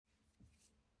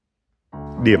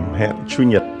Điểm hẹn Chủ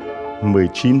nhật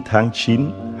 19 tháng 9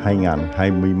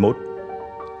 2021,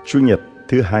 Chủ nhật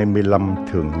thứ 25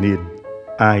 thường niên.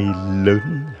 Ai lớn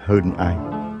hơn ai?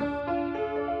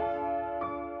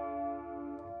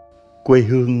 Quê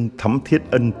hương thắm thiết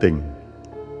ân tình,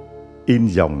 in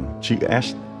dòng chữ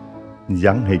S,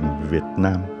 dáng hình Việt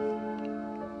Nam.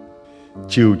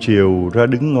 Chiều chiều ra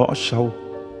đứng ngõ sau,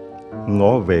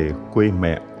 ngó về quê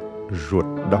mẹ, ruột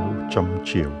đau trong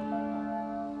chiều.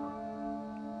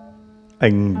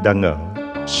 Anh đang ở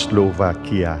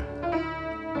Slovakia,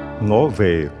 ngó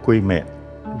về quê mẹ,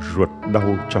 ruột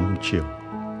đau trong chiều.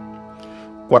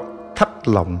 Quặn thắt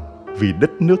lòng vì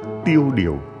đất nước tiêu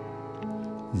điều,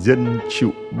 dân chịu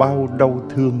bao đau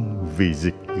thương vì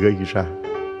dịch gây ra.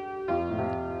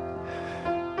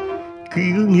 Cứ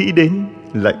nghĩ đến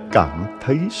lại cảm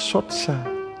thấy xót xa.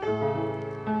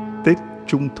 Tết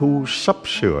Trung Thu sắp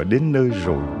sửa đến nơi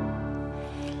rồi,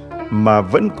 mà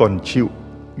vẫn còn chịu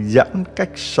giãn cách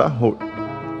xã hội,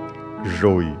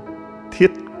 rồi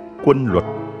thiết quân luật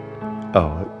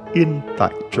ở yên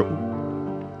tại chỗ.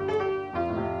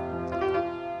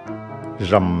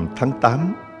 Rằm tháng 8,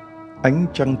 ánh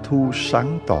trăng thu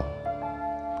sáng tỏ,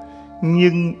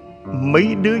 nhưng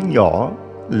mấy đứa nhỏ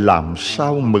làm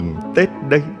sao mừng Tết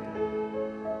đây?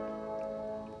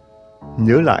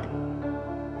 Nhớ lại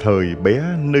thời bé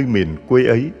nơi miền quê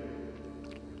ấy,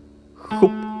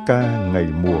 khúc ca ngày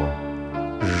mùa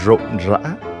rộn rã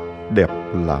đẹp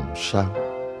làm sao.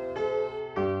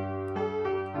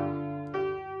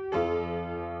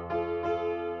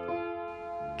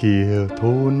 Kìa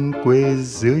thôn quê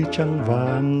dưới trăng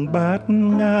vàng bát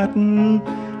ngát,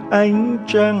 ánh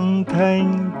trăng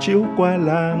thanh chiếu qua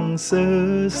làng sơ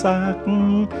xác,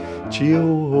 chiếu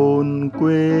hồn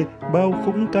quê bao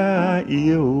khúc ca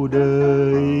yêu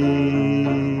đời.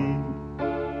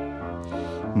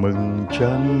 Mừng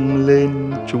trăng lên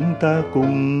chúng ta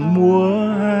cùng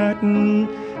múa hát,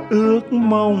 ước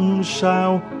mong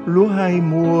sao lúa hai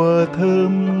mùa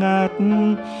thơm ngát,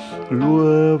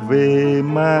 lúa về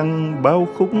mang bao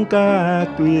khúc ca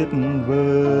tuyệt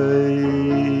vời.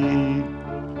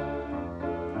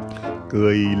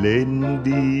 Cười lên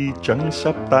đi trắng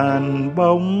sắp tàn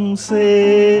bóng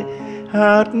xê,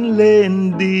 hát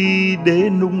lên đi để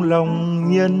nung lòng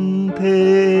nhân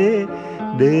thế,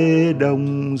 để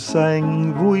đồng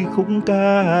xanh vui khúc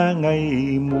ca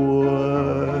ngày mùa,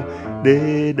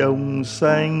 để đồng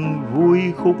xanh vui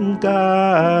khúc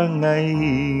ca ngày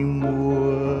mùa.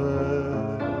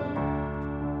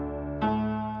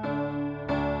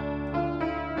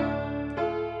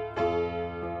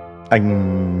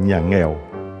 Anh nhà nghèo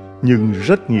nhưng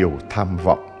rất nhiều tham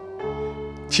vọng,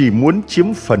 chỉ muốn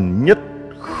chiếm phần nhất,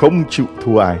 không chịu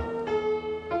thua ai.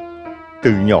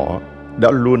 Từ nhỏ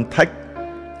đã luôn thách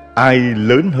ai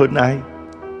lớn hơn ai,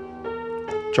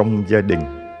 trong gia đình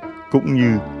cũng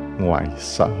như ngoài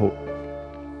xã hội.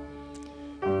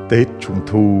 Tết Trung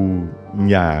Thu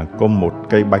nhà có một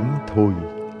cái bánh thôi,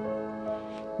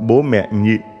 bố mẹ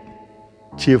nhịn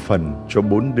chia phần cho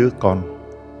 4 đứa con.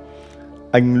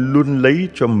 Anh luôn lấy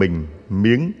cho mình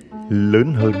miếng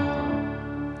lớn hơn.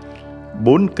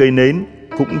 4 cây nến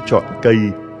cũng chọn cây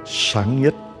sáng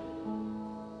nhất.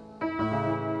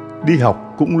 Đi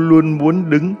học cũng luôn muốn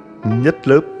đứng nhất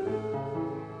lớp.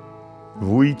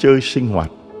 Vui chơi sinh hoạt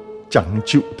chẳng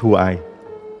chịu thua ai.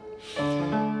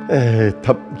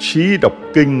 Thậm chí đọc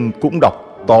kinh cũng đọc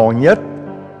to nhất.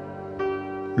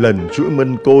 Lần chuỗi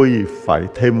mân côi phải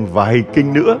thêm vài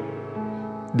kinh nữa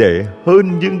để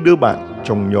hơn những đứa bạn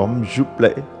trong nhóm giúp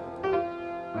lễ.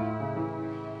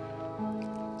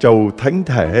 Chầu thánh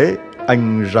thể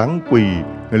anh ráng quỳ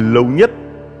lâu nhất,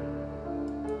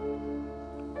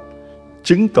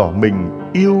 chứng tỏ mình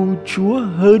yêu Chúa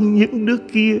hơn những đứa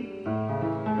kia,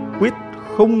 quyết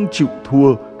không chịu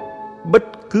thua bất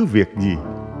cứ việc gì.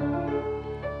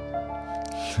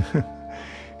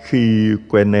 Khi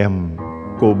quen em,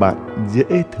 cô bạn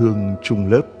dễ thương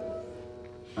chung lớp,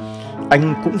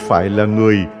 anh cũng phải là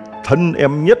người thân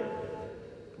em nhất.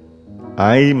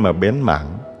 Ai mà bén mảng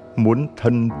muốn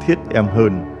thân thiết em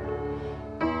hơn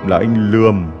là anh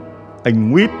lườm,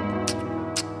 anh nguýt,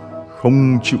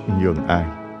 không chịu nhường ai.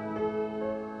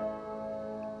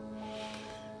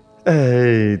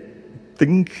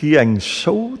 Tính khi anh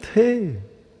xấu thế,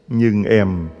 nhưng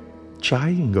em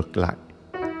trái ngược lại,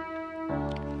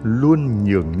 luôn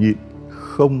nhường nhịn,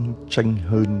 không tranh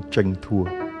hơn tranh thua,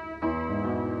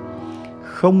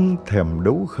 không thèm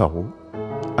đấu khẩu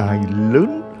ai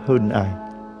lớn hơn ai.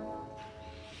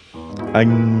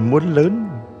 Anh muốn lớn,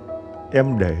 em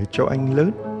để cho anh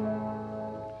lớn.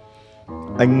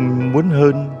 Anh muốn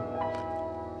hơn,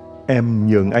 em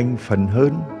nhường anh phần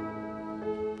hơn.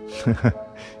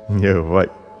 Nhờ vậy,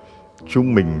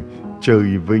 chúng mình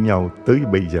chơi với nhau tới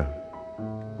bây giờ.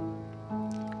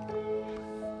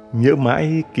 Nhớ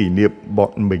mãi kỷ niệm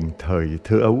bọn mình thời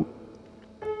thơ ấu.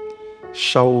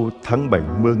 Sau tháng 7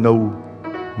 mưa ngâu,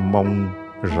 mong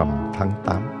rằm tháng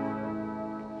 8.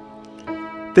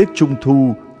 Tết Trung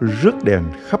thu rước đèn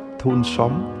khắp thôn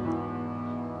xóm,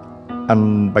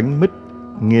 ăn bánh mứt,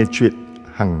 nghe chuyện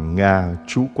hằng nga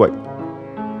chú quậy.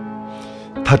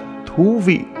 Thật thú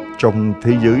vị trong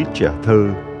thế giới trẻ thơ,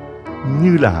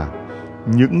 như là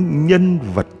những nhân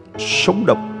vật sống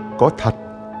động có thật.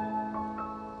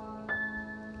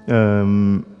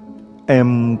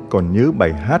 Em còn nhớ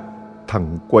bài hát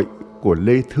Thằng Quậy của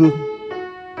Lê Thương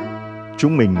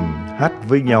chúng mình hát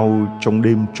với nhau trong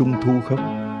đêm Trung thu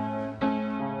không?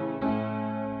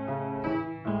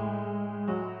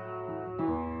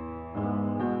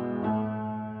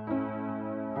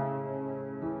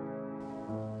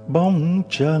 Bóng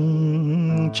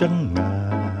trăng trắng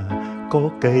ngà, có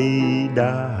cây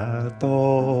đa to,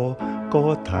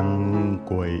 có thằng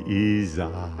quậy già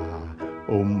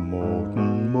ôm một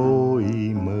môi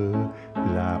mơ,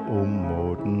 là ôm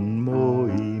một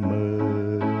môi mơ.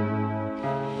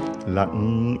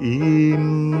 Lặng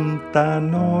im ta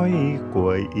nói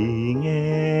quậy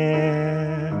nghe,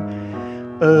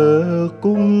 ở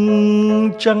cung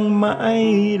trăng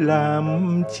mãi làm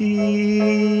chi,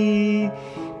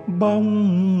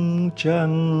 bóng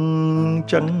trăng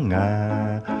trắng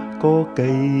ngà, có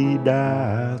cây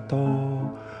đa to,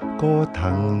 có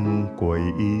thằng quậy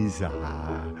già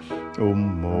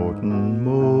ôm một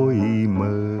môi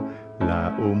mơ,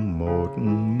 là ôm một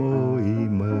môi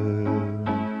mơ.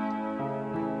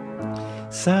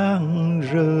 Sáng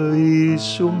rơi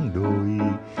xuống đồi,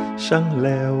 sáng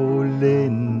leo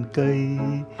lên cây,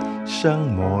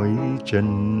 sáng mỏi chân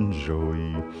rồi,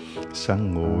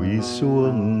 sáng ngồi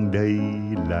xuống đây,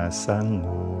 là sáng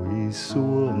ngồi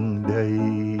xuống đây.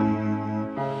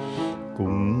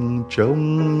 Cùng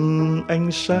trông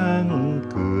ánh sáng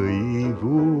cười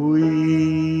vui,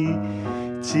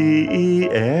 chị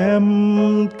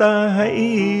em ta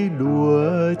hãy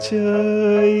đùa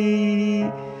chơi.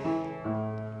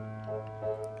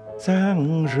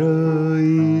 Sáng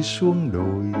rơi xuống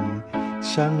đồi,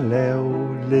 sáng leo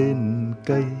lên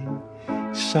cây,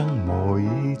 sáng mỏi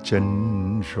chân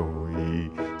rồi,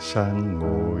 sáng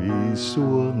ngồi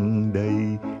xuống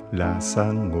đây, là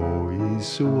sáng ngồi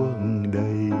xuống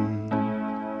đây.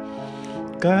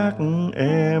 Các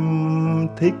em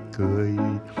thích cười,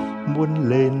 muốn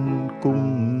lên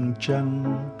cung trăng,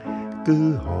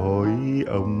 cứ hỏi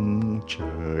ông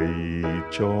trời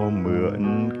cho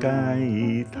mượn cái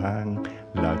thang,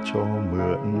 là cho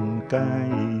mượn cái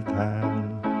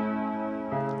thang.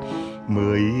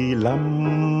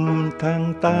 15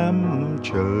 tháng 8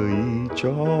 trời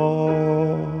cho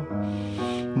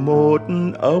một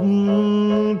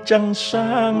ông trăng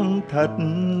sáng thật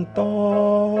to.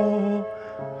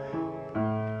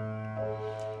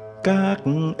 Các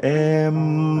em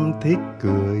thích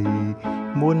cười,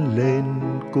 muốn lên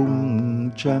cung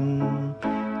trăng,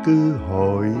 cứ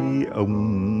hỏi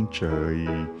ông trời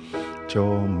cho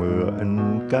mượn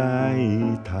cái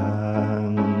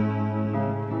thang.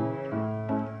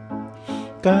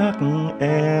 Các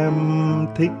em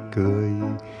thích cười,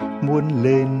 muốn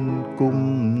lên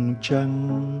cung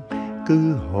trăng,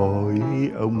 cứ hỏi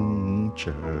ông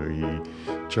trời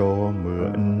cho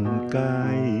mượn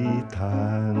cái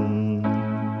thang,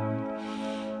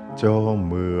 cho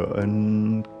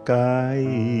mượn cái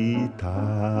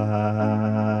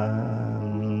thang.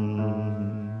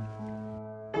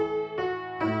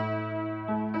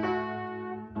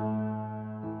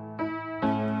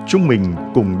 Chúng mình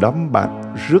cùng đám bạn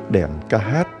rước đèn ca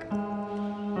hát.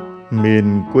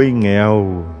 Miền quê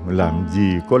nghèo làm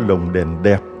gì có lồng đèn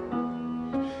đẹp,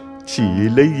 chỉ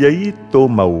lấy giấy tô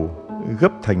màu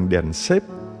gấp thành đèn xếp,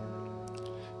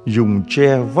 dùng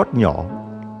tre vót nhỏ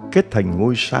kết thành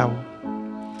ngôi sao,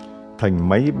 thành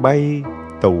máy bay,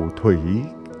 tàu thủy,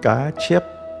 cá chép,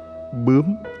 bướm,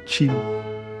 chim.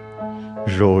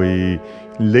 Rồi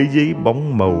lấy giấy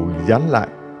bóng màu dán lại,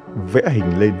 vẽ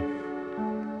hình lên.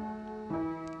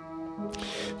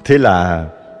 Thế là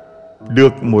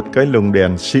được một cái lồng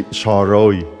đèn xịn sò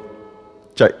rồi,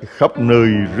 chạy khắp nơi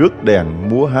rước đèn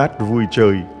múa hát vui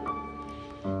chơi,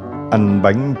 ăn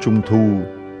bánh trung thu,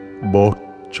 bột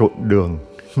trộn đường,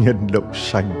 nhân đậu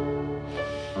xanh.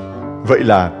 Vậy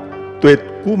là tuyệt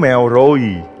cú mèo rồi,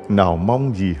 nào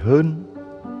mong gì hơn.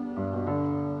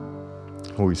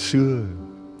 Hồi xưa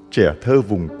trẻ thơ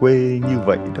vùng quê như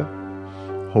vậy đó,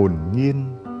 hồn nhiên,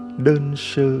 đơn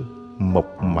sơ,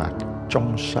 mộc mạc,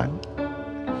 trong sáng,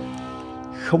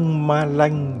 không ma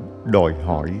lanh đòi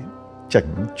hỏi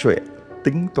chảnh chọe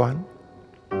tính toán.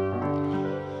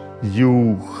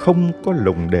 Dù không có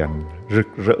lồng đèn rực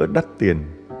rỡ đắt tiền,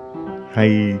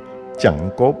 hay chẳng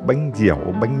có bánh dẻo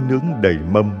bánh nướng đầy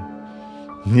mâm,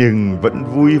 nhưng vẫn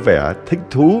vui vẻ thích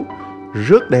thú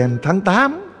rước đèn tháng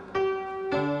 8.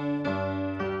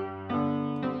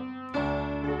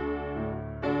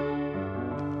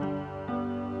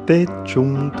 Tết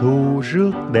Trung Thu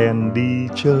rước đèn đi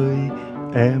chơi,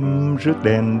 em rước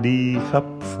đèn đi khắp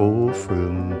phố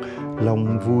phường.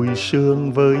 Lòng vui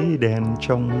sướng với đèn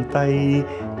trong tay,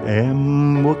 em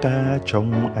múa ca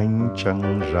trong ánh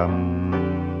trăng rằm.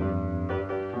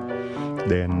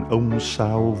 Đèn ông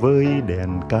sao với đèn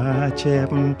cá chép,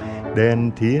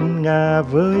 đèn thiên nga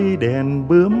với đèn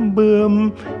bướm bướm.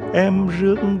 Em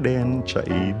rước đèn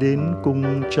chạy đến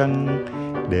cung trăng,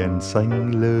 đèn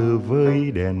xanh lơ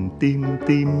với đèn tim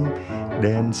tim,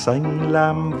 đèn xanh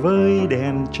lam với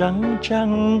đèn trắng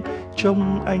trắng,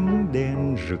 trong ánh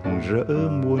đèn rực rỡ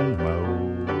muôn màu.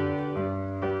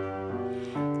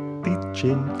 Tít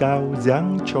trên cao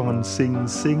dáng tròn xinh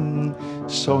xinh,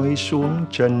 soi xuống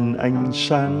trần ánh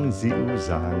sáng dịu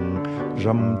dàng.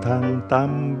 Rằm tháng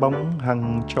 8 bóng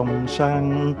hằng trong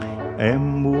sang,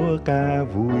 em múa ca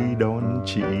vui đón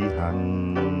chị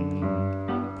Hằng.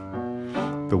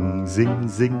 Tùng dinh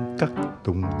dinh các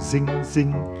tùng dinh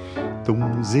dinh,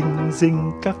 tùng dinh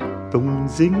dinh các tùng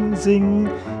dinh dinh.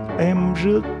 Em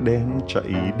rước đèn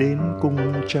chạy đến cung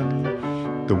trăng,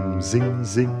 tùng dinh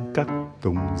dinh các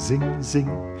tùng dinh dinh,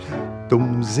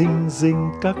 tùng dinh dinh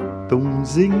các tùng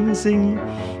dinh dinh.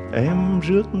 Em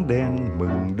rước đèn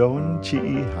mừng đón chị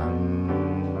Hằng.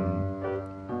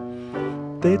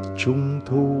 Tết Trung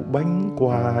Thu bánh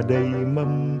quà đầy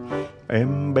mâm,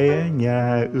 em bé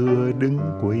nhà ưa đứng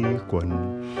quây quần.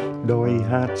 Đòi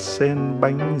hạt sen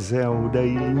bánh dẻo đầy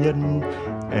nhân,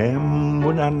 em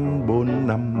muốn ăn 4,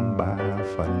 5, 3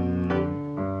 phần.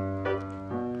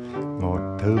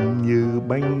 Ngọt thơm như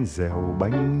bánh dẻo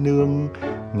bánh nướng,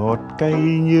 ngọt cay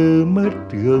như mứt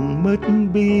gừng mứt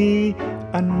bi.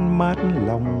 Ăn mát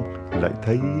lòng lại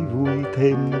thấy vui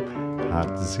thêm, hạt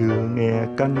dưa nghe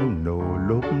căn nổ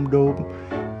lốp đốp.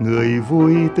 Người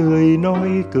vui tươi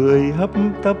nói cười hấp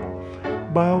tấp,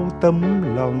 bao tấm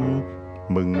lòng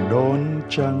mừng đón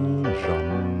trăng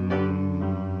rằm.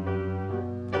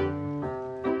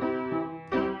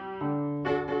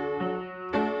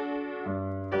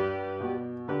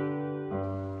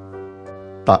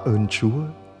 Tạ ơn Chúa,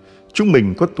 chúng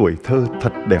mình có tuổi thơ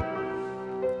thật đẹp.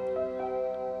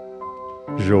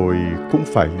 Rồi cũng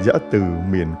phải giã từ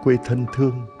miền quê thân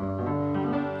thương,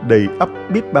 đầy ắp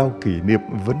biết bao kỷ niệm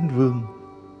vấn vương.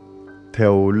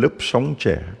 Theo lớp sóng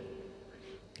trẻ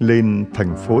lên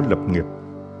thành phố lập nghiệp.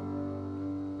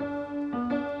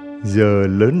 Giờ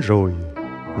lớn rồi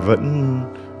vẫn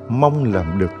mong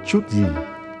làm được chút gì,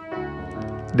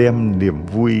 đem niềm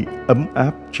vui ấm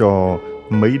áp cho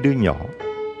mấy đứa nhỏ.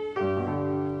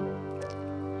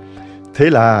 Thế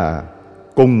là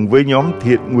cùng với nhóm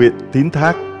thiện nguyện Tín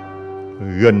Thác,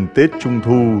 gần Tết Trung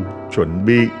Thu chuẩn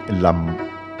bị làm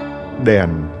đèn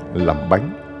làm bánh,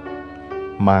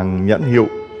 mang nhãn hiệu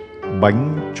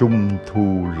bánh Trung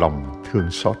Thu lòng thương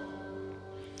xót.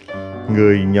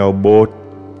 Người nhào bột,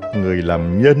 người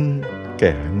làm nhân,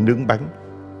 kẻ nướng bánh.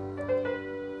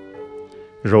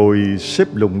 Rồi xếp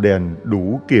lồng đèn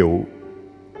đủ kiểu,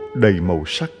 đầy màu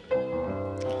sắc.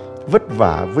 Vất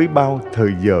vả với bao thời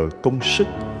giờ công sức,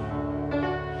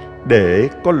 để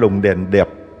có lồng đèn đẹp,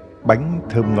 bánh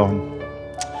thơm ngon.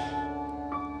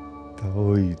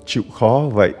 Thôi chịu khó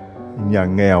vậy, nhà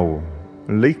nghèo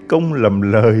lấy công làm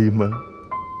lời mà.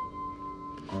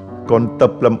 Còn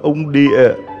tập làm ông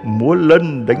địa, múa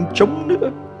lân đánh trống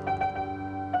nữa.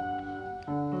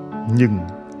 Nhưng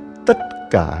tất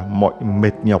cả mọi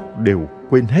mệt nhọc đều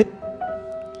quên hết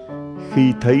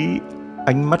khi thấy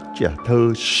ánh mắt trẻ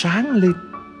thơ sáng lên,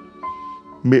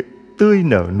 miệng tươi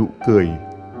nở nụ cười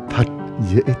thật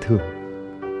dễ thương.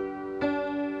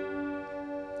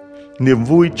 Niềm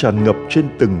vui tràn ngập trên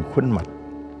từng khuôn mặt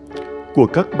của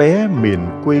các bé miền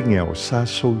quê nghèo xa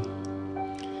xôi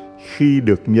khi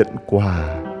được nhận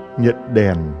quà, nhận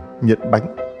đèn, nhận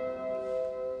bánh.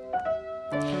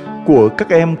 Của các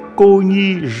em cô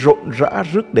nhi rộn rã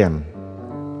rước đèn,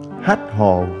 hát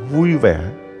hò vui vẻ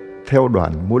theo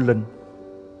đoàn múa lân.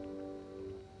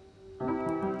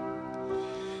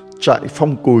 Trại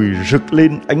phong cùi rực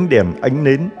lên ánh đèn ánh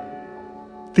nến,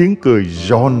 tiếng cười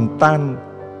giòn tan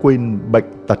quên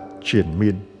bệnh tật triền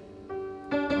miên.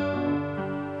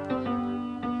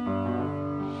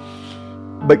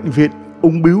 Bệnh viện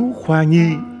ung bướu khoa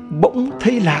nhi bỗng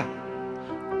thấy lạ,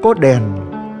 có đèn,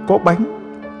 có bánh,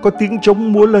 có tiếng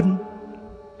trống múa lân.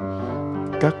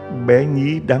 Các bé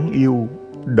nhí đáng yêu,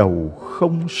 đầu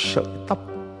không sợi tóc,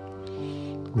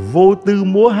 vô tư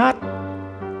múa hát,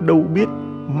 đâu biết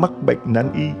mắc bệnh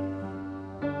nan y.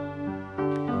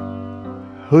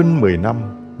 Hơn 10 năm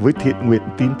với thiện nguyện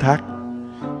Tín Thác,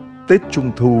 Tết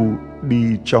Trung Thu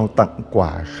đi trao tặng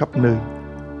quà khắp nơi.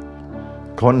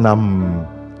 Có năm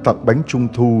tặng bánh Trung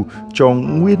Thu cho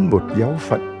nguyên một giáo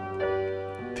phận.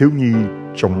 Thiếu nhi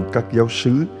trong các giáo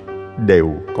xứ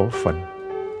đều có phần.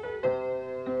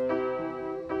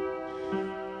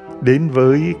 Đến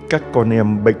với các con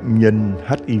em bệnh nhân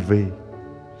HIV,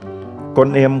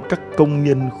 con em các công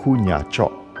nhân khu nhà trọ,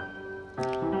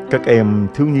 các em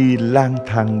thiếu nhi lang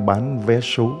thang bán vé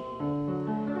số,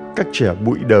 các trẻ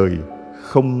bụi đời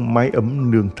không mái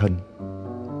ấm nương thân.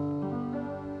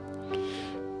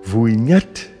 Vui nhất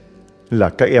là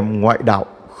các em ngoại đạo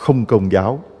không công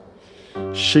giáo,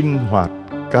 sinh hoạt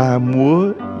ca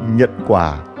múa nhận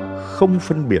quà không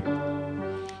phân biệt,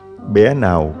 bé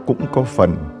nào cũng có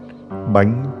phần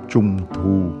bánh Trung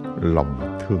Thu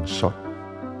lòng thương xót.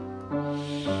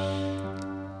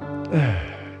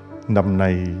 Năm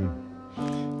nay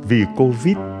vì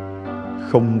Covid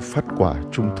không phát quả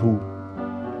Trung Thu,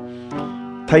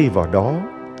 thay vào đó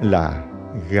là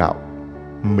gạo,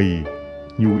 mì,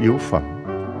 nhu yếu phẩm,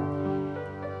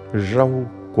 rau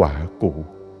quả củ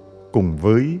cùng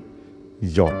với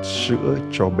giọt sữa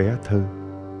cho bé Thơ.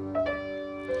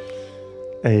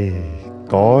 Ê,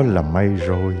 có là may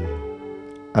rồi,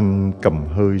 ăn cầm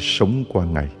hơi sống qua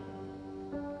ngày.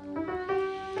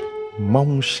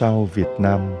 Mong sao Việt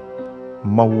Nam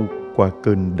mau qua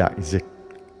cơn đại dịch,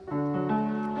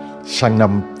 sang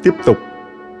năm tiếp tục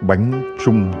bánh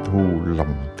Trung Thu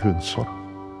lòng thương xót.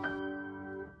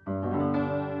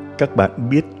 Các bạn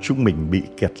biết chúng mình bị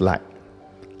kẹt lại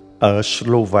ở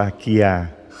Slovakia,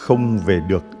 không về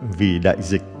được vì đại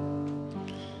dịch,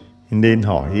 nên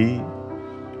hỏi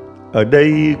ở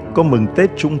đây có mừng Tết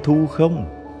Trung Thu không?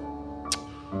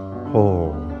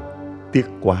 Ồ, tiếc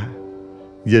quá,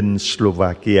 dân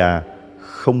Slovakia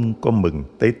không có mừng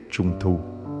Tết Trung Thu.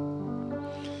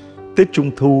 Tết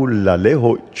Trung Thu là lễ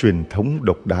hội truyền thống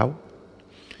độc đáo,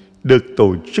 được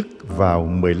tổ chức vào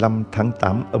 15 tháng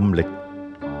 8 âm lịch,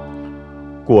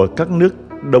 của các nước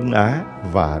Đông Á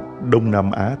và Đông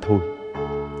Nam Á thôi.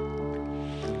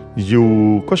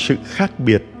 Dù có sự khác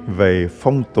biệt về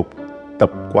phong tục,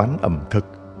 tập quán ẩm thực,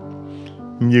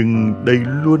 nhưng đây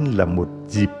luôn là một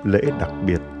dịp lễ đặc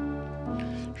biệt,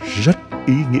 rất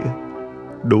ý nghĩa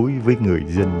đối với người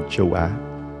dân châu Á.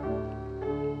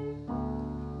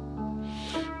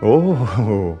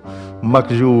 Mặc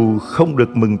dù không được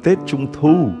mừng Tết Trung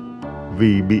Thu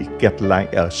vì bị kẹt lại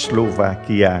ở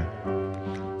Slovakia,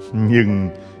 nhưng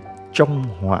trong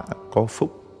họa có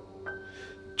phúc,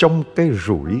 trong cái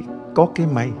rủi có cái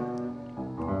may.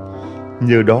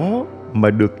 Nhờ đó mà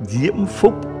được diễm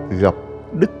phúc gặp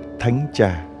Đức Thánh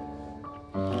Cha.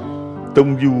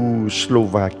 Tông du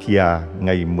Slovakia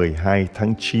ngày 12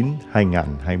 tháng 9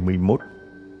 2021.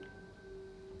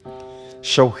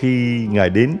 Sau khi Ngài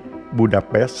đến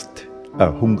Budapest ở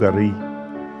Hungary,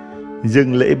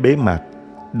 dâng lễ bế mạc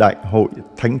Đại hội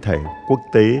Thánh thể quốc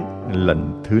tế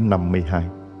lần thứ 52.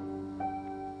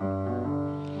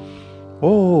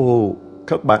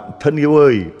 Các bạn thân yêu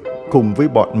ơi, cùng với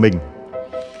bọn mình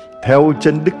theo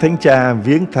chân Đức Thánh Cha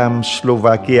viếng thăm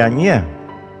Slovakia nhé.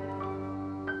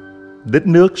 Đất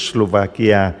nước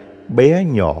Slovakia bé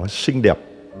nhỏ xinh đẹp,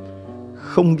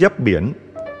 không giáp biển,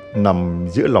 nằm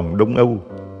giữa lòng Đông Âu.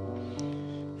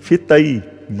 Phía Tây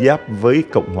giáp với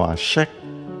Cộng hòa Séc,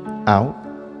 Áo,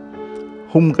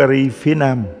 Hungary phía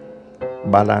Nam,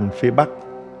 Ba Lan phía Bắc,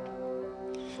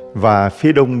 và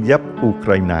phía Đông giáp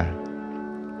Ukraine.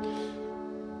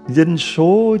 Dân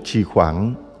số chỉ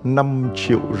khoảng 5,5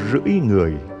 triệu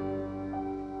người.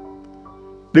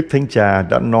 Đức Thánh Cha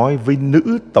đã nói với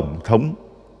nữ Tổng thống,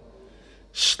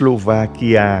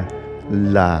 Slovakia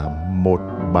là một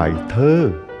bài thơ.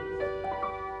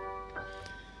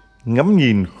 Ngắm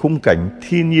nhìn khung cảnh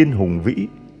thiên nhiên hùng vĩ,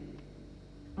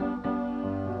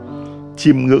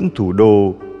 chiêm ngưỡng thủ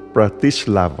đô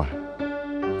Bratislava,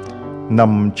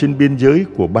 nằm trên biên giới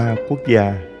của 3 quốc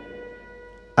gia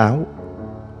Áo,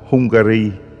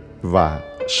 Hungary và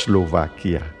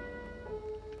Slovakia.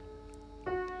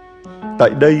 Tại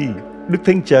đây, Đức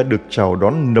Thánh Cha được chào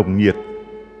đón nồng nhiệt.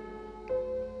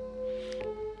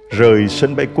 Rời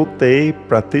sân bay quốc tế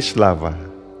Bratislava,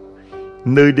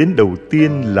 nơi đến đầu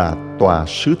tiên là tòa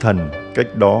sứ thần cách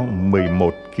đó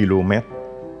 11 km.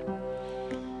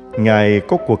 Ngài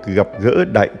có cuộc gặp gỡ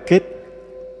đại kết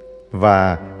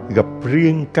và gặp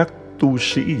riêng các tu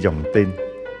sĩ dòng tên.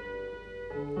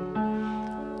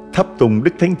 Tháp tùng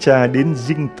Đức Thánh Cha đến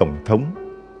dinh Tổng thống,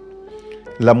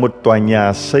 là một tòa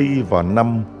nhà xây vào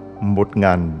năm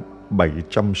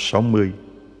 1760.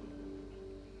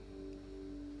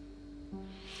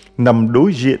 Nằm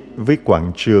đối diện với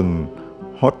quảng trường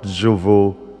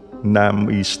Hotjovo Nam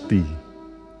Isti.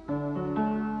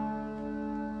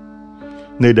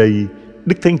 Nơi đây,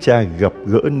 Đức Thánh Cha gặp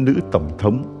gỡ nữ Tổng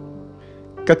thống,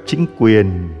 các chính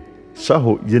quyền, xã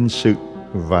hội dân sự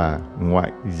và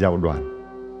ngoại giao đoàn.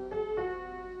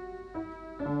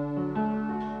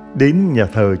 Đến nhà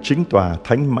thờ chính tòa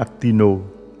Thánh Martino,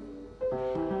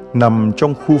 nằm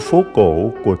trong khu phố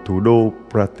cổ của thủ đô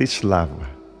Bratislava,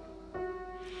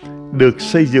 được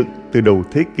xây dựng từ đầu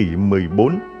thế kỷ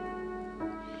 14,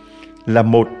 là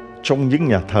một trong những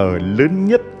nhà thờ lớn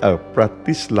nhất ở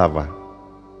Bratislava.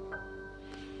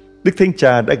 Đức Thánh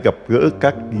Cha đã gặp gỡ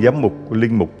các giám mục,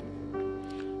 linh mục,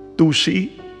 tu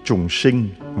sĩ, trùng sinh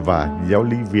và giáo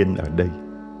lý viên ở đây.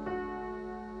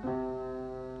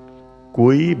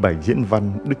 Cuối bài diễn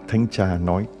văn, Đức Thánh Cha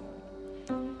nói: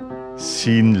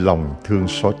 Xin lòng thương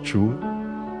xót Chúa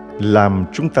làm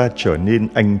chúng ta trở nên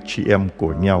anh chị em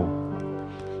của nhau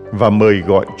và mời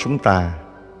gọi chúng ta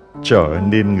trở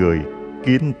nên người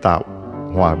kiến tạo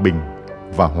hòa bình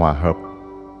và hòa hợp.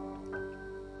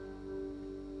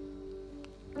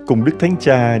 Cùng Đức Thánh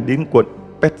Cha đến quận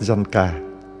Petzanka,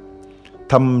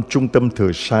 thăm trung tâm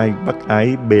thừa sai Bác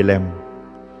Ái Bethlehem,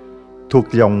 thuộc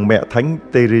dòng Mẹ Thánh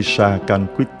Teresa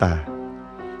Calcutta,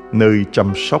 nơi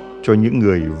chăm sóc cho những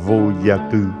người vô gia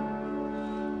cư,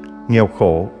 nghèo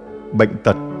khổ, bệnh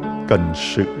tật, cần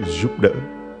sự giúp đỡ.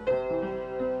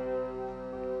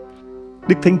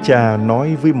 Đức Thánh Cha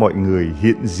nói với mọi người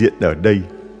hiện diện ở đây: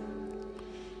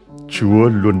 Chúa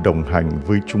luôn đồng hành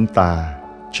với chúng ta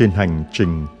trên hành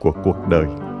trình của cuộc đời.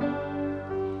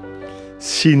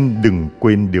 Xin đừng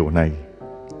quên điều này,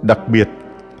 đặc biệt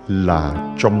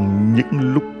là trong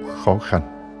những lúc khó khăn.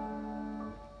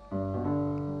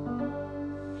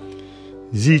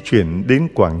 Di chuyển đến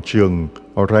quảng trường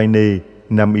Raine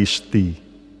Namisti,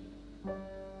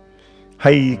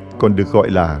 hay còn được gọi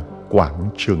là quảng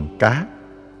trường cá,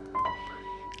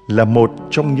 là một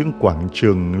trong những quảng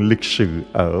trường lịch sử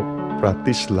ở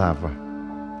Bratislava.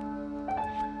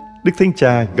 Đức Thánh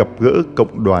Cha gặp gỡ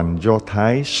cộng đoàn Do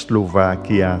Thái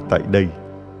Slovakia tại đây.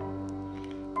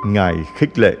 Ngài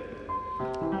khích lệ: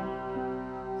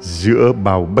 giữa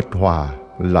bao bất hòa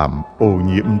làm ô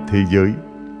nhiễm thế giới,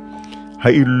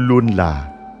 hãy luôn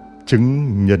là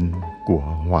chứng nhân của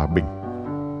hòa bình.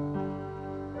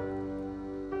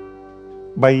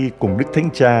 Bay cùng Đức Thánh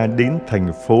Cha đến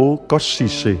thành phố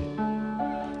Košice,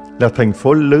 là thành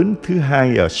phố lớn thứ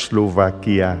hai ở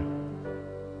Slovakia,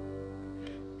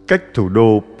 cách thủ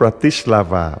đô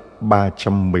Bratislava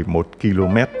 311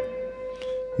 km,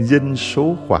 dân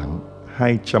số khoảng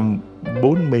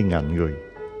 240.000 người.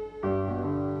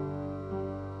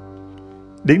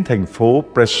 Đến thành phố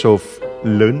Prešov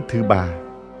lớn thứ ba,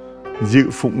 dự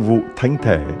phụng vụ thánh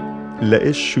thể,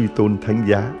 lễ suy tôn thánh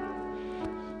giá,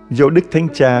 do Đức Thánh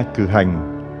Cha cử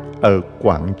hành ở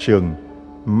quảng trường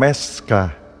Meska.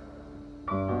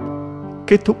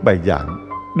 Kết thúc bài giảng,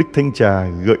 Đức Thánh Cha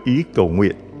gợi ý cầu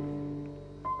nguyện: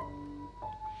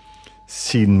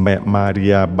 Xin Mẹ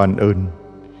Maria ban ơn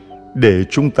để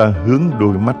chúng ta hướng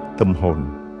đôi mắt tâm hồn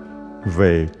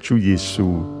về Chúa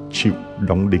Giêsu chịu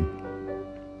đóng đinh.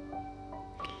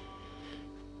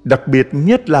 Đặc biệt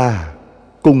nhất là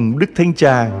cùng Đức Thánh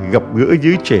Cha gặp gỡ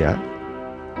giới trẻ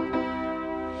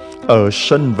ở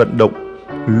sân vận động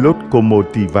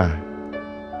Lokomotiva,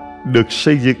 được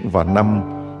xây dựng vào năm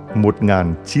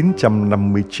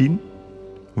 1959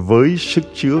 với sức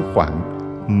chứa khoảng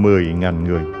 10.000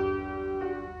 người.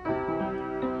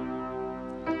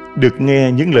 Được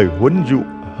nghe những lời huấn dụ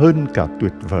hơn cả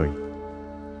tuyệt vời.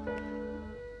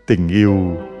 Tình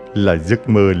yêu là giấc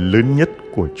mơ lớn nhất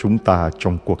của chúng ta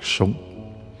trong cuộc sống.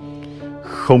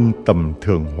 Không tầm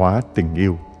thường hóa tình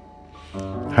yêu.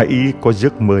 Hãy có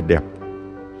giấc mơ đẹp.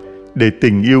 Để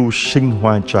tình yêu sinh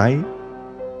hoa trái,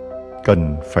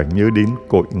 cần phải nhớ đến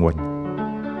cội nguồn.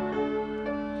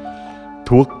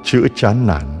 Thuốc chữa chán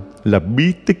nản là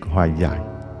bí tích hòa giải.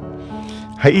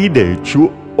 Hãy để Chúa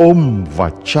ôm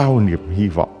và trao niềm hy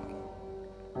vọng.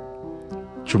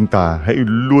 Chúng ta hãy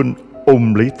luôn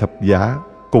ôm lấy thập giá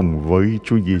cùng với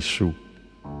Chúa Giêsu,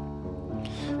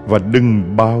 và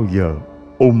đừng bao giờ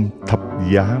ôm thập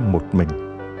giá một mình.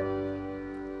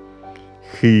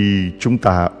 Khi chúng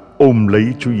ta ôm lấy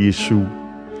Chúa Giêsu,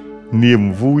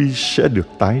 niềm vui sẽ được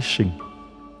tái sinh,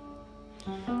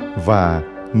 và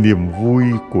niềm vui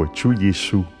của Chúa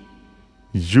Giêsu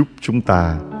giúp chúng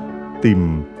ta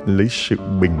tìm lấy sự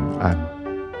bình an.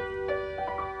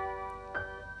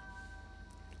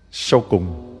 Sau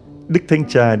cùng, Đức Thánh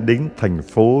Cha đến thành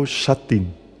phố Satin,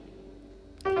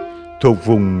 thuộc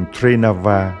vùng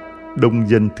Trnava, đông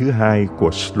dân thứ hai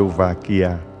của Slovakia,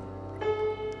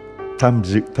 tham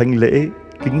dự thánh lễ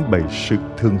kính bày sự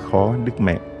thương khó Đức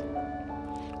Mẹ,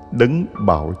 đấng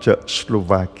bảo trợ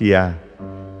Slovakia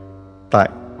tại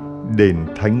đền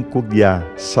thánh quốc gia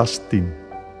Satin.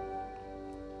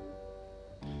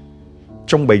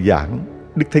 Trong bài giảng,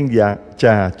 Đức Thánh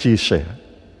Cha chia sẻ: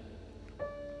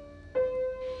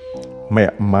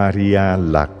 Mẹ Maria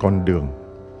là con đường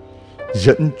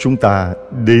dẫn chúng ta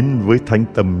đến với thánh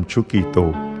tâm Chúa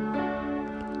Kitô.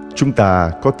 Chúng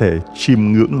ta có thể chiêm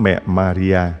ngưỡng mẹ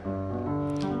Maria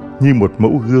như một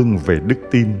mẫu gương về đức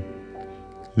tin,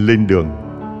 lên đường,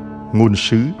 ngôn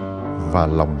sứ và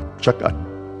lòng trắc ẩn.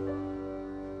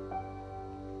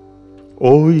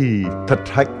 Ôi, thật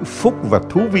hạnh phúc và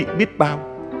thú vị biết bao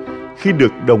khi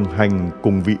được đồng hành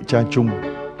cùng vị cha Trung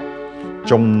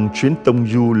trong chuyến tông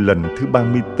du lần thứ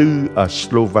 34 ở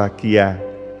Slovakia,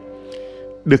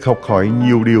 được học hỏi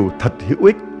nhiều điều thật hữu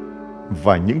ích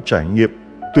và những trải nghiệm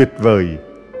tuyệt vời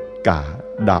cả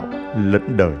đạo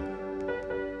lẫn đời.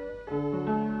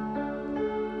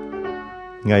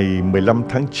 Ngày 15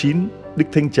 tháng 9, Đức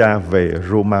Thánh Cha về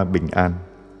Roma bình an.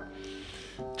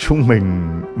 Chúng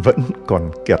mình vẫn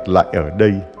còn kẹt lại ở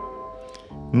đây,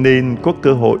 nên có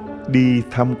cơ hội đi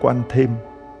tham quan thêm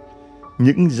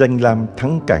những danh lam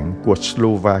thắng cảnh của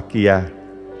Slovakia.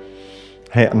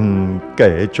 Hẹn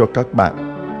kể cho các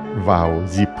bạn vào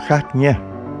dịp khác nhé.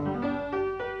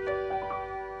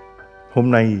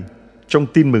 Hôm nay, trong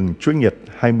tin mừng Chúa Nhật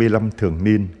 25 thường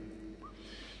niên,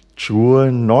 Chúa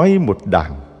nói một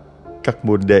đảng, các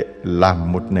môn đệ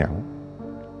làm một nẻo.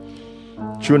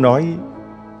 Chúa nói,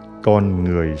 con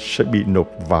người sẽ bị nộp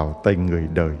vào tay người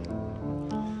đời,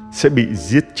 sẽ bị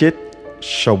giết chết,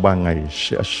 sau 3 ngày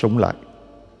sẽ sống lại.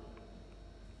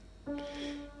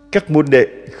 Các môn đệ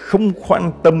không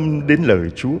quan tâm đến lời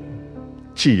Chúa,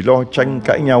 chỉ lo tranh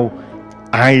cãi nhau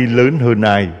ai lớn hơn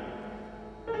ai.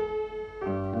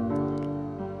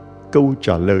 Câu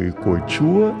trả lời của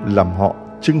Chúa làm họ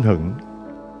chưng hửng.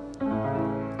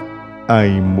 Ai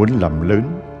muốn làm lớn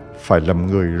phải làm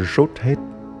người rốt hết.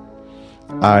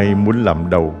 Ai muốn làm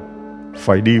đầu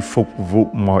phải đi phục vụ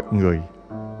mọi người.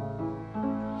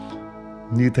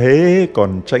 Như thế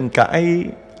còn tranh cãi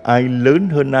ai lớn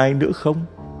hơn ai nữa không?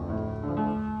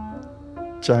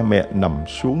 Cha mẹ nằm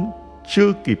xuống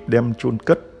chưa kịp đem chôn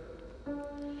cất,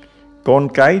 con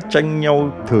cái tranh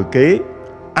nhau thừa kế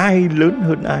ai lớn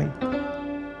hơn ai.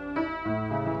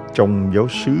 Trong giáo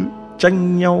xứ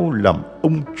tranh nhau làm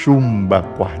ông trùm bà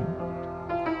quản.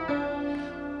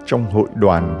 Trong hội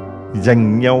đoàn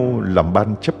giành nhau làm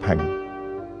ban chấp hành.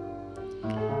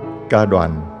 Ca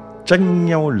đoàn tranh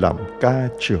nhau làm ca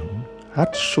trưởng hát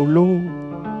solo.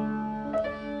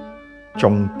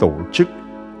 Trong tổ chức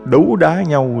đấu đá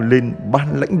nhau lên ban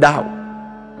lãnh đạo,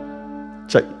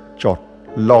 chạy trọt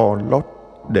lo lót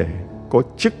để có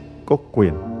chức có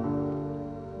quyền.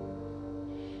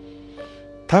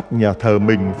 Tháp nhà thờ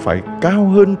mình phải cao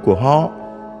hơn của họ,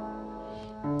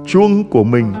 chuông của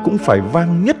mình cũng phải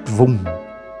vang nhất vùng,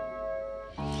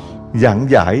 giảng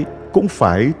giải cũng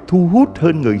phải thu hút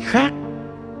hơn người khác,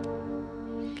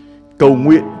 cầu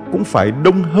nguyện cũng phải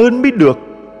đông hơn mới được.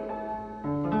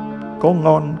 Có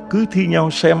ngon cứ thi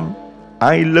nhau xem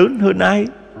ai lớn hơn ai.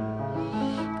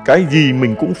 Cái gì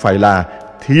mình cũng phải là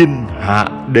thiên hạ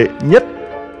đệ nhất.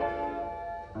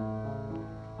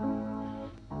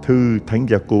 Thư Thánh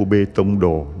Giacobe Tông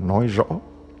Đồ nói rõ: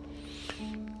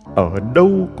 ở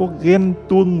đâu có ghen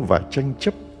tuông và tranh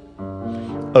chấp,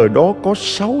 ở đó có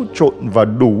xáo trộn và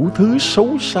đủ thứ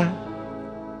xấu xa.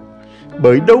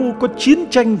 Bởi đâu có chiến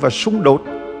tranh và xung đột,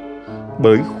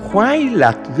 bởi khoái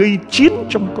lạc gây chiến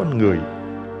trong con người.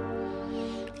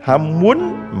 Ham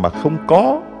muốn mà không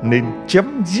có nên chém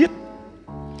giết,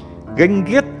 ganh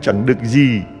ghét chẳng được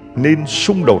gì nên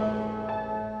xung đột.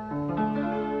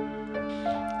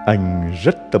 Anh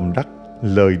rất tâm đắc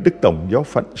lời Đức Tổng giáo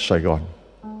phận Sài Gòn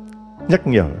nhắc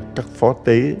nhở các phó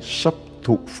tế sắp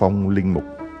thụ phong linh mục.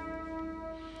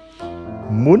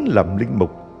 Muốn làm linh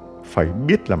mục phải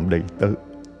biết làm đầy tớ,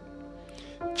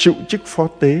 chịu chức phó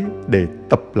tế để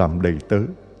tập làm đầy tớ.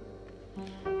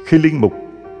 Khi linh mục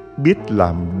biết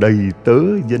làm đầy tớ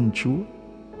dân Chúa,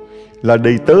 là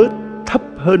đầy tớ thấp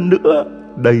hơn nữa,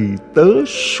 đầy tớ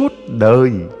suốt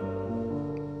đời.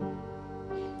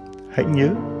 Hãy nhớ,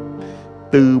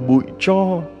 từ bụi tro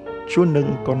Chúa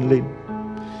nâng con lên.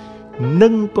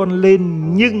 Nâng con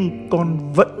lên nhưng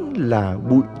con vẫn là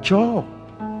bụi tro.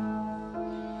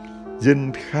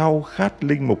 Dân khao khát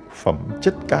linh mục phẩm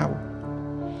chất cao,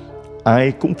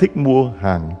 ai cũng thích mua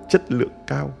hàng chất lượng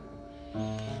cao.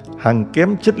 hàng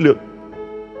kém chất lượng,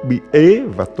 bị ế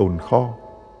và tồn kho.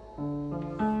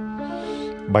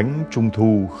 Bánh trung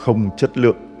thu không chất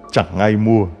lượng, chẳng ai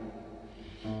mua.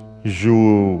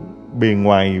 Dù bề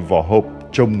ngoài vỏ hộp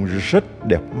trông rất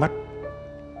đẹp mắt,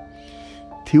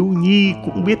 thiếu nhi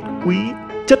cũng biết quý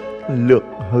chất lượng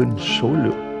hơn số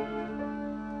lượng.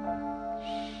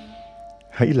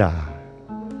 Hãy là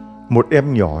một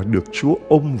em nhỏ được Chúa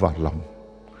ôm vào lòng,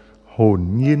 hồn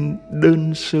nhiên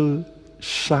đơn sơ,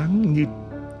 sáng như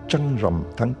trăng rằm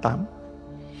tháng 8.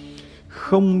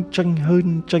 Không tranh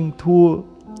hơn tranh thua,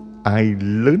 ai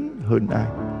lớn hơn ai.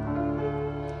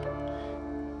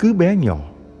 Cứ bé nhỏ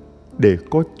để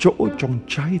có chỗ trong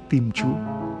trái tim Chúa.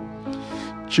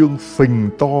 Trương phình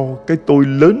to cái tôi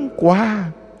lớn quá,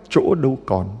 chỗ đâu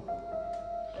còn.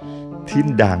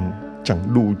 Thiên đàng chẳng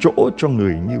đủ chỗ cho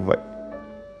người như vậy.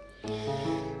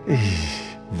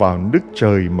 Vào nước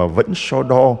trời mà vẫn so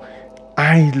đo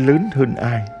ai lớn hơn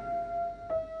ai.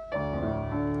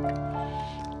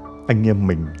 Anh em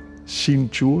mình xin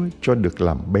Chúa cho được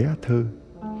làm bé thơ,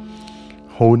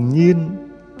 hồn nhiên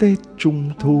Tết Trung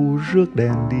Thu rước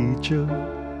đèn đi chơi.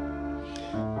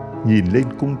 Nhìn lên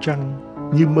cung trăng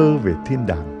như mơ về thiên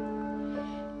đàng,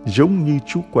 giống như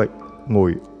chú Quậy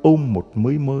ngồi ôm một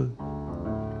mới mơ.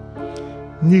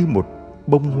 Như một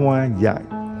bông hoa dại,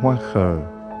 hoa khờ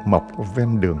mọc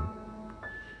ven đường,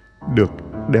 được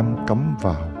đem cắm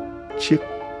vào chiếc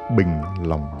bình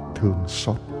lòng thương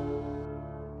xót.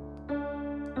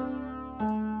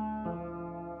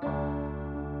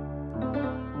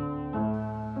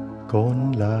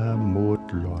 Con là một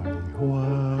loài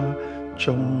hoa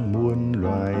trong muôn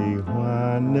loài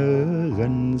hoa nở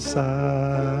gần xa.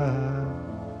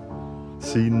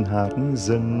 Xin hát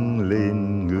dâng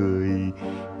lên người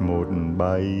một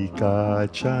bài ca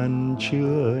chan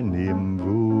chứa niềm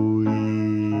vui.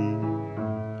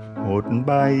 Một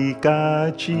bài ca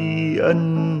tri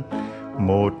ân,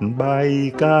 một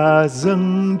bài ca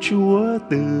dâng Chúa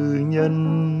từ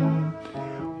nhân.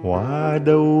 Hoa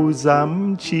đâu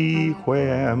dám chi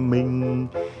khoe mình,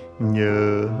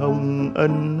 nhờ hồng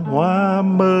ân hoa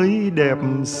mới đẹp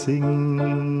xinh.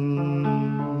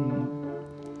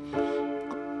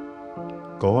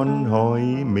 Con hỏi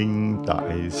mình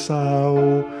tại sao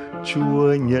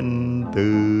Chúa nhân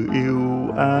từ yêu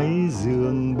ái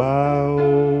dường bao.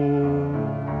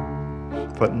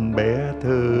 Phận bé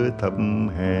thơ thấp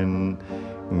hèn,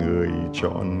 người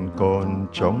chọn con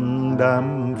trong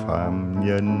đám phàm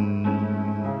nhân.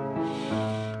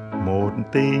 Một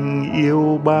tình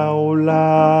yêu bao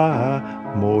la,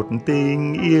 một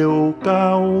tình yêu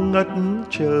cao ngất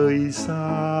trời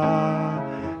xa.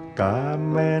 Cá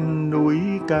men núi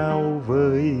cao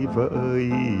vời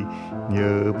vợi,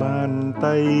 nhờ bàn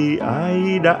tay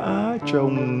ai đã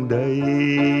trồng đầy.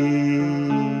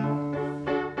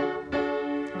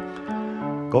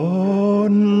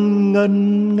 Con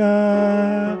ngân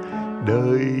nga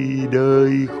đời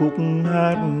đời khúc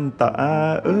hát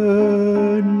tạ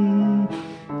ơn.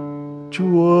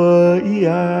 Chúa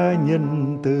ia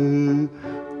nhân từ,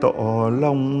 tỏ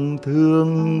lòng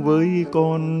thương với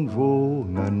con vô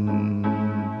ngần.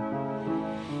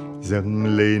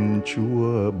 Dâng lên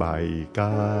Chúa bài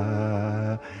ca,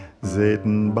 dệt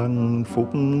băng phúc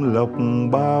lộc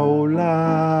bao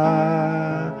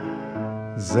la.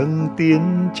 Dâng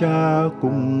tiếng cha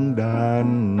cung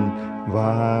đàn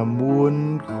và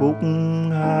muôn khúc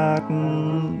hát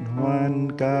hoan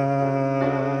ca.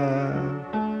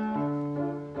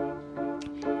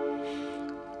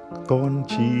 Con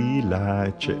chỉ là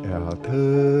trẻ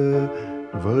thơ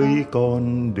với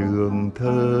con đường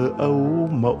thơ ấu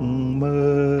mộng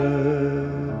mơ.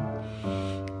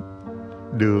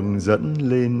 Đường dẫn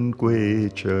lên quê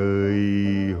trời,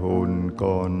 hồn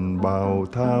còn bao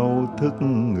thao thức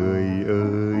người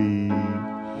ơi.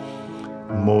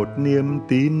 Một niềm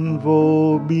tin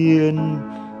vô biên,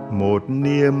 một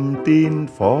niềm tin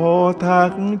phó thác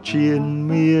triền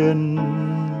miên.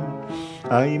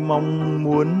 Ai mong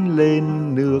muốn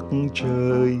lên nước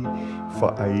trời,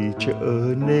 phải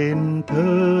trở nên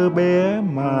thơ bé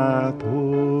mà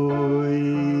thôi.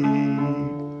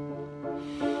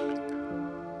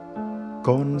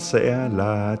 Con sẽ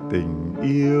là tình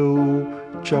yêu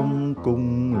trong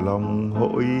cung lòng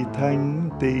hội thánh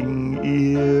tình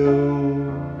yêu.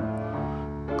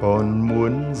 Con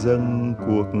muốn dâng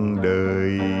cuộc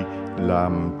đời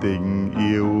làm tình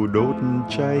yêu đốt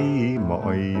cháy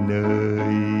mọi nơi.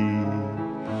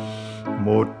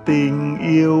 Một tình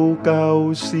yêu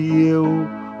cao siêu,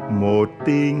 một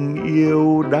tình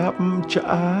yêu đáp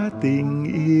trả tình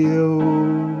yêu.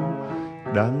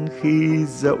 Đang khi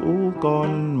dẫu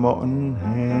con mọn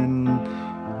hèn,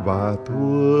 và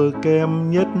thua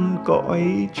kém nhất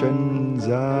cõi trần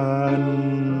gian.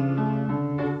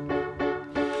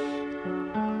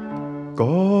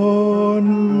 Con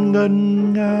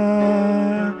ngân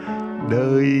nga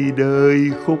đời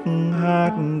đời khúc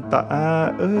hát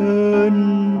tạ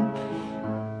ơn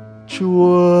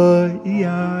Chúa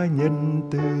ia nhân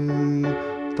từ,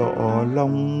 tỏ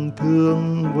lòng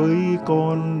thương với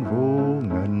con vô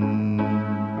ngần.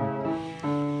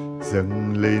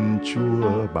 Dâng lên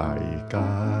Chúa bài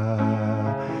ca,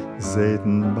 dệt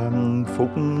bằng phúc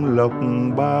lộc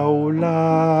bao la.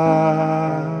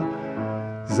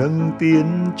 Dâng tiến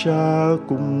Cha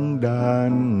cung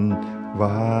đàn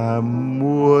và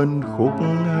muôn khúc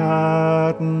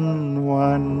hát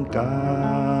hoan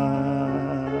ca.